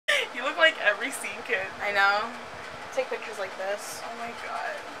seen, kid. I know. Take pictures like this. Oh my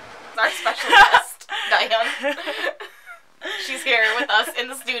god. It's our special guest, Diane. She's here with us in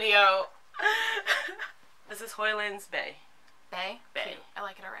the studio. This is Hyolyn's BAE. BAE? BAE. Cute. I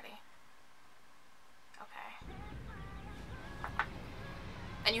like it already. Okay.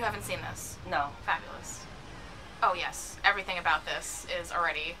 And you haven't seen this? No. Fabulous. Oh yes, everything about this is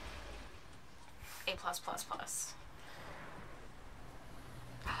already A+++.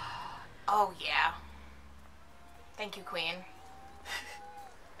 Oh yeah. Thank you, Queen.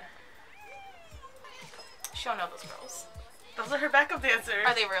 She don't know those girls. Those are her backup dancers.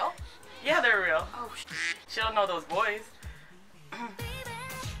 Are they real? Yeah, they're real. Oh She don't know those boys.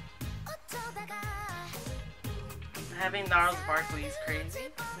 Having Gnarls Barkley is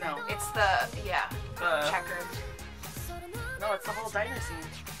crazy. No. It's the, yeah, checkered. No, it's the whole diner scene.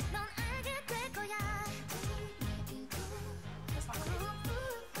 That's not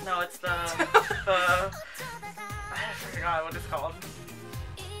crazy. No, it's the I forgot what it's called.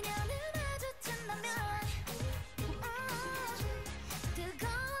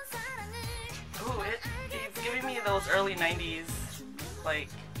 Ooh, it's giving me those early 90s, like,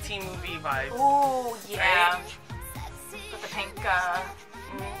 teen movie vibes. Ooh, yeah. Right? With the pink,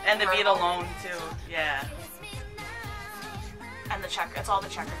 and the beat alone, too. Yeah. and the checker, it's all the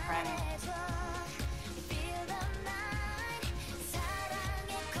checkered print.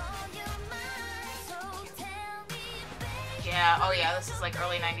 Yeah, oh yeah, this is like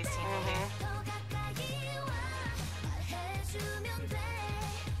early 90s teen movie.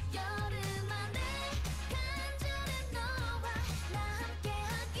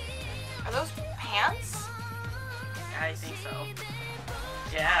 Are those pants? I think so.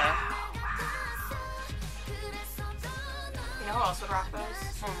 Yeah. Wow. You know who else would rock those?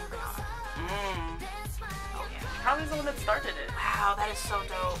 Rihanna. Oh yeah. Probably the one that started it. Wow, that is so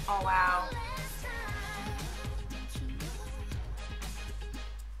dope. Oh wow.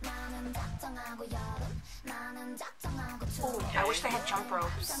 Ooh, Okay. I wish they had jump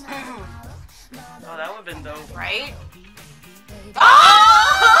ropes. Oh, that would've been dope. Right?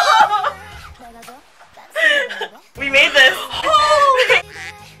 Oh! We made this! Holy!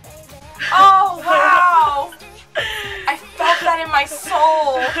 Oh wow! I felt that in my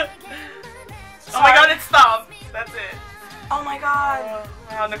soul. Oh my god, it stopped! That's it. Oh my god.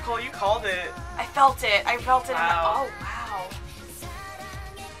 Wow, Nicole, you called it. I felt it. I felt it. Wow. In my, oh wow.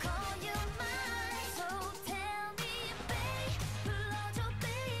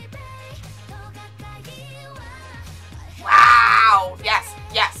 Wow. Yes.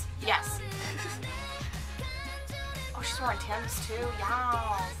 Yes. Yes. Oh, she's wearing Tim's too.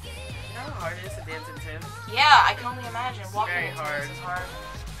 Yeah. You know how hard it is to dance in Tim? Yeah, I can only imagine. Walking very in hard. Tim's is hard.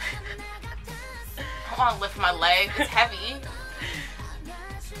 I want to lift my leg. It's heavy.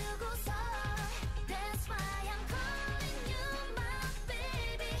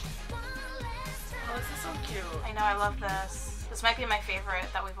 Oh, this is so cute. I know, I love this. This might be my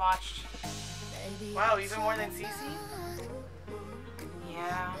favorite that we've watched. Wow, even more than Cece?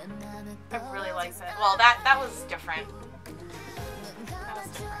 Yeah. I really liked it. Well, that was different. That was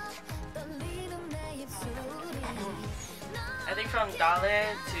different. I think from Dale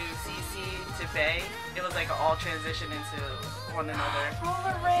to Cece to BAE, it was like all transition into one another.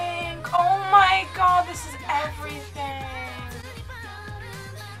 Roller rink! Oh my god, this is everything!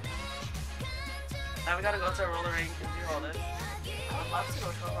 Now we gotta go to a roller rink and do all this. I would love to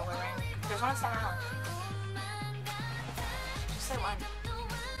go to a roller rink. There's one in Staten Island. Just say when.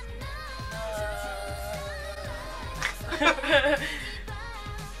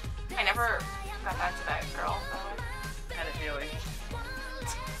 I never got back to that girl, by the way. Had a feeling.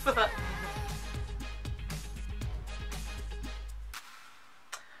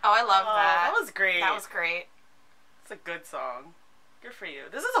 Oh, I love that. That was great. That was great. It's a good song. Good for you.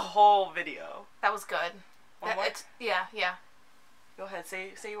 This is a whole video. That was good. One more? Yeah, yeah. Go ahead,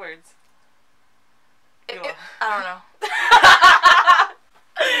 say your words. I don't know.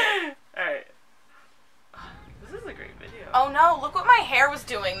 Alright. This is a great video. Oh no, look what my hair was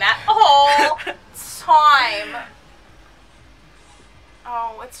doing that whole time.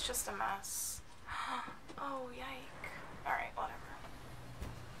 Oh, it's just a mess. Oh, yike. Alright, whatever.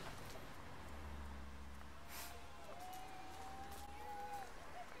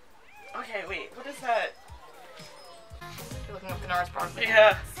 Okay, wait, what is that? You're looking up the Gnarls Barkley.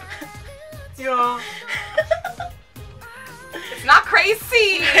 Yeah. Yeah. It's not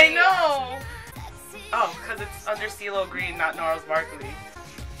crazy! I know! Oh, because it's under CeeLo Green, not Gnarls Barkley.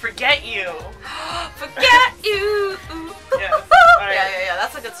 Forget You! Forget You! Yes. Right. Yeah,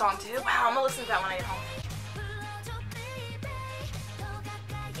 that's a good song too. Wow, I'm gonna listen to that when I get home.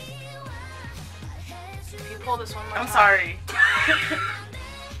 pull this one more time. I'm sorry.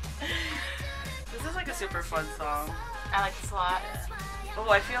 This is like a super fun song. I like this a lot. Oh,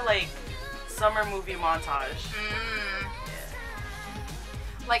 I feel like summer movie montage. Mm.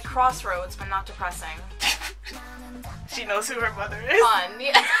 Yeah. Like Crossroads, but not depressing. She knows who her mother is. Fun.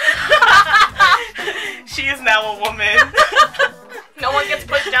 Yeah. She is now a woman. No one gets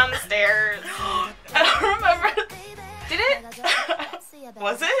pushed down the stairs. I don't remember. Did it?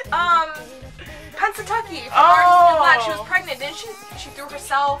 Was it? Pennsatucky. From Oh. Orange is the New Black. She was pregnant, didn't she? She threw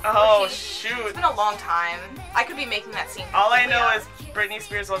herself. Oh, It's shoot. been a long time. I could be making that scene. All I completely know up. is Britney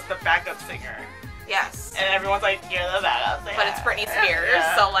Spears was the backup singer. Yes. And everyone's like, you're the backup singer. But it's Britney Spears,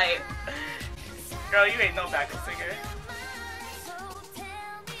 Yeah. so like. Girl, you ain't no backup singer.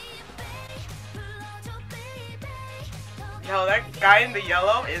 Yo, that guy in the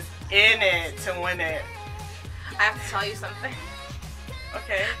yellow is in it to win it. I have to tell you something.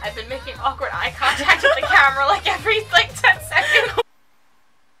 Okay. I've been making awkward eye contact with the camera like every 10 seconds.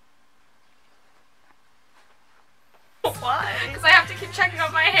 Why? Because I have to keep checking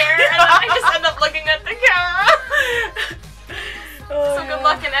out my hair and then I just end up looking at the camera. Oh, So good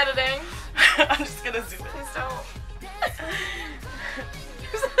luck in editing. I'm just gonna zoom in. Please don't.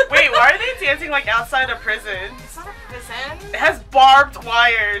 Wait, why are they dancing like outside a prison? It's not a prison. It has barbed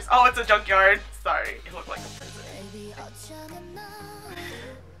wires. Oh, it's a junkyard. Sorry, it looked like a prison.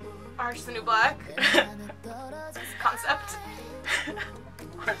 Orange is the New Black. Concept.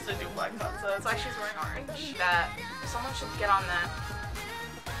 Orange is the New Black concept. That's why she's wearing orange. That someone should get on that.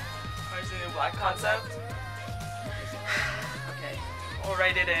 Orange is the New Black concept. Okay, we'll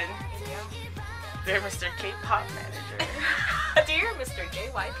write it in. Dear Mr. K-pop manager. Dear Mr.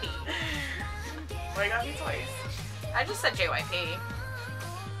 JYP. Why you got me twice? I just said JYP.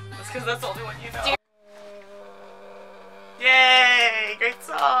 That's because that's the only one you know. Dear Yay! Great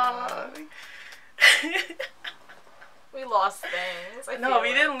song! we lost things. I No, feel we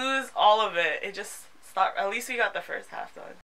it. didn't lose all of it. It just stopped. At least we got the first half done.